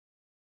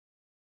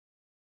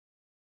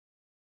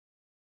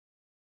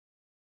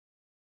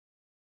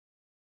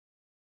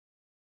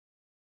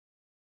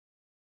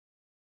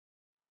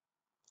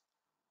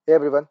Hey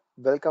everyone,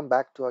 welcome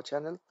back to our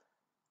channel.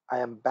 I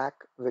am back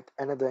with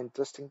another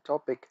interesting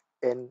topic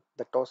in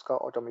the Tosca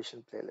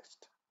automation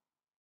playlist.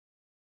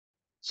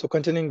 So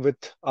continuing with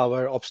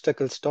our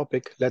obstacles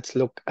topic, let's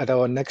look at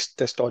our next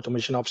test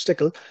automation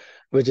obstacle,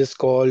 which is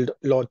called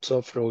lots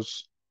of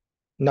rows.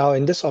 Now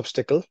in this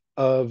obstacle,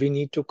 we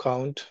need to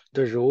count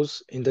the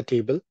rows in the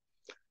table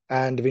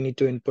and we need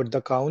to input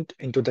the count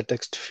into the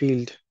text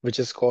field, which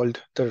is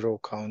called the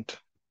row count.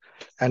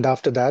 And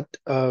after that,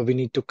 we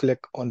need to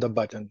click on the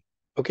button.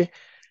 Okay.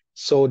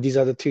 So these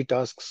are the three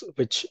tasks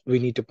which we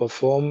need to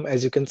perform.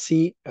 As you can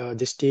see,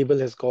 this table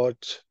has got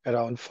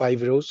around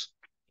 5 rows,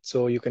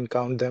 so you can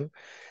count them.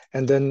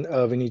 And then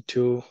we need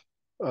to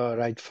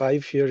write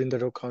 5 here in the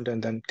row count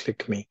and then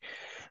click me.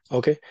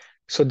 Okay,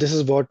 so this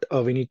is what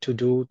we need to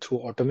do through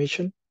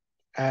automation.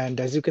 And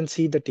as you can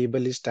see, the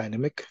table is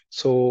dynamic.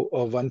 So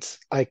once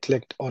I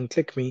clicked on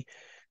click me,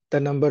 the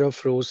number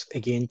of rows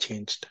again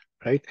changed,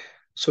 right?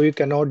 So you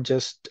cannot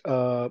just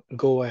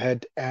go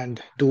ahead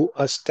and do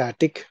a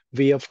static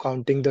way of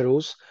counting the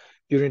rows.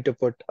 You need to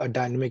put a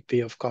dynamic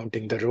way of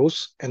counting the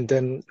rows, and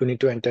then you need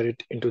to enter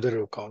it into the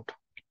row count.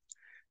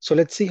 So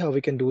let's see how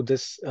we can do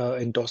this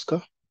in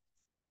Tosca.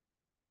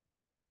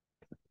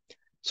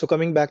 So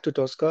coming back to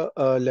Tosca,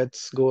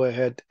 let's go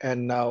ahead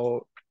and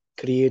now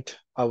create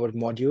our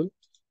module.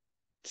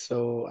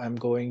 So I'm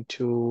going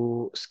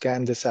to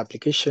scan this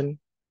application.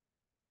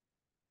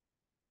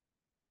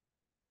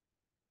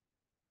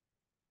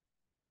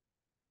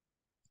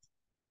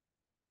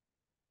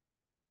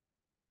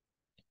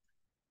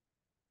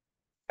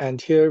 And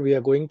here we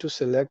are going to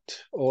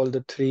select all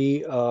the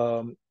three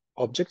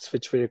objects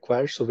which we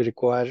require. So we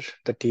require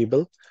the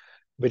table,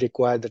 we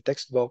require the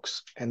text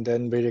box, and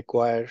then we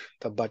require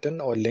the button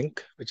or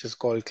link, which is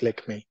called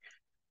click me.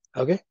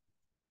 Okay.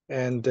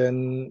 And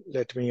then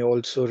let me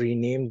also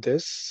rename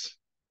this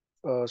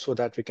so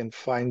that we can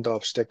find the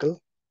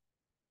obstacle.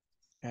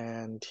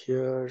 And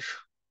here,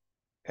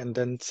 and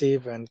then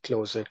save and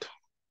close it.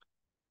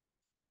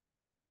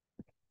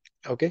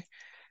 Okay.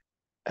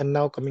 And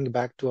now coming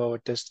back to our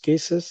test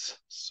cases.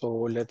 So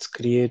let's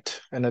create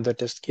another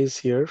test case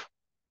here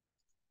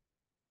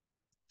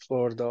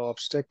for the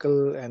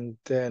obstacle, and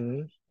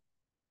then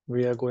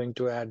we are going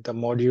to add the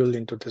module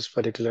into this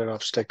particular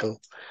obstacle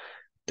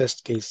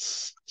test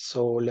case.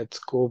 So let's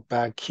go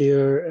back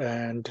here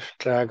and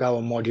drag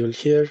our module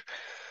here.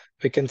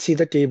 We can see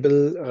the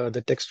table,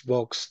 the text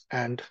box,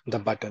 and the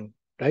button,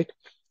 right?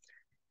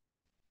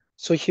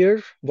 So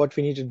here, what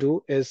we need to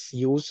do is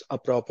use a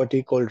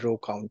property called row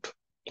count.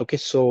 Okay,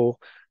 so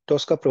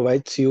Tosca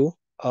provides you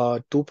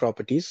two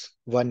properties.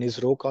 One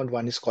is row count,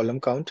 one is column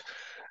count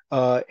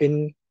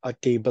in a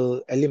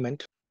table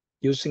element,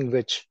 using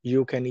which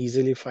you can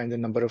easily find the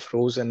number of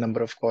rows and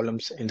number of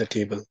columns in the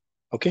table.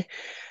 Okay,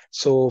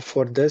 so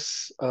for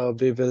this,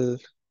 we will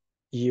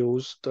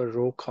use the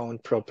row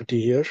count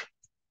property here,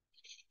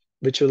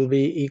 which will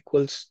be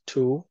equals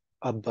to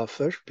a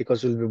buffer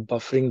because we'll be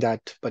buffering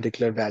that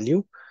particular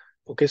value.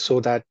 Okay, so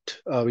that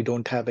we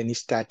don't have any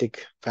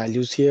static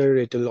values here.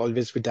 It will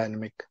always be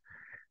dynamic.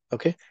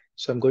 Okay,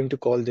 so I'm going to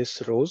call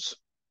this rows.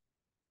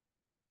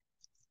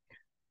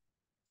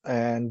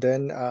 And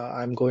then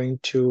I'm going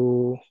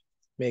to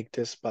make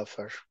this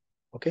buffer.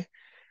 Okay,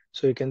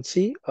 so you can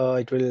see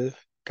it will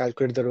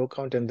calculate the row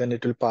count and then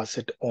it will pass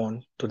it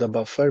on to the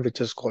buffer, which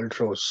is called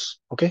rows.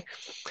 Okay,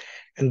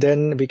 and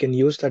then we can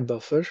use that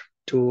buffer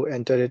to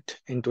enter it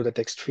into the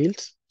text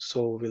fields.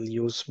 So we'll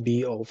use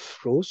B of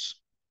rows.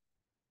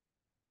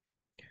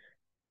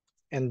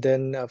 And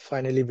then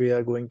finally, we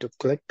are going to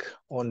click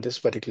on this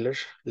particular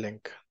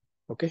link.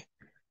 Okay,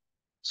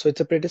 so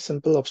it's a pretty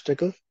simple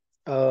obstacle.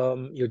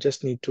 You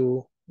just need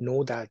to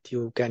know that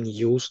you can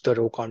use the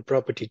row count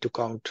property to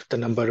count the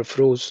number of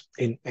rows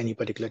in any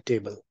particular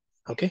table.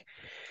 Okay,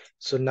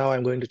 so now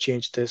I'm going to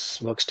change this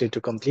work state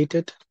to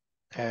completed.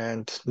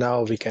 And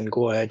now we can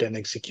go ahead and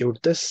execute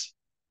this.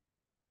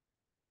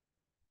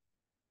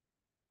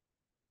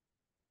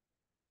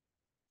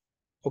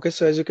 Okay,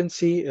 so as you can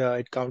see,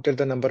 it counted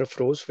the number of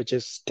rows, which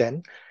is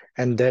 10,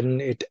 and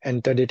then it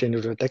entered it into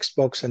the text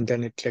box, and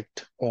then it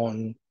clicked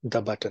on the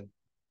button.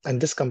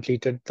 And this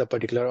completed the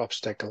particular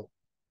obstacle.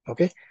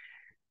 Okay,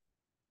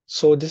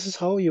 so this is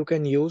how you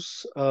can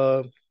use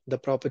the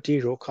property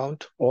row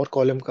count or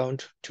column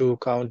count to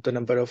count the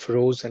number of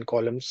rows and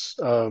columns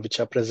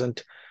which are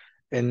present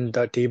in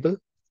the table.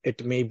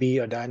 It may be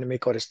a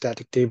dynamic or a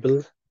static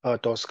table.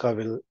 Tosca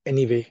will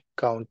anyway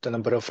count the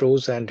number of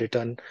rows and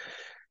return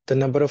the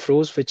number of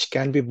rows which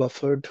can be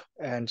buffered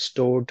and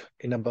stored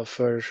in a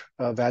buffer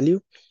value,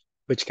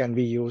 which can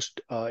be used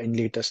in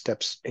later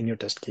steps in your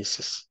test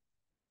cases.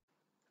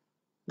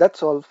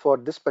 That's all for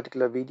this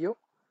particular video.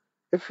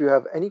 If you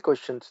have any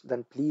questions,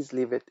 then please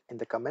leave it in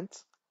the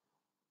comments.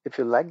 If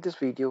you like this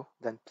video,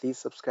 then please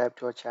subscribe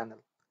to our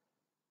channel.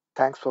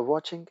 Thanks for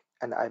watching,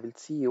 and I will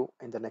see you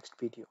in the next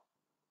video.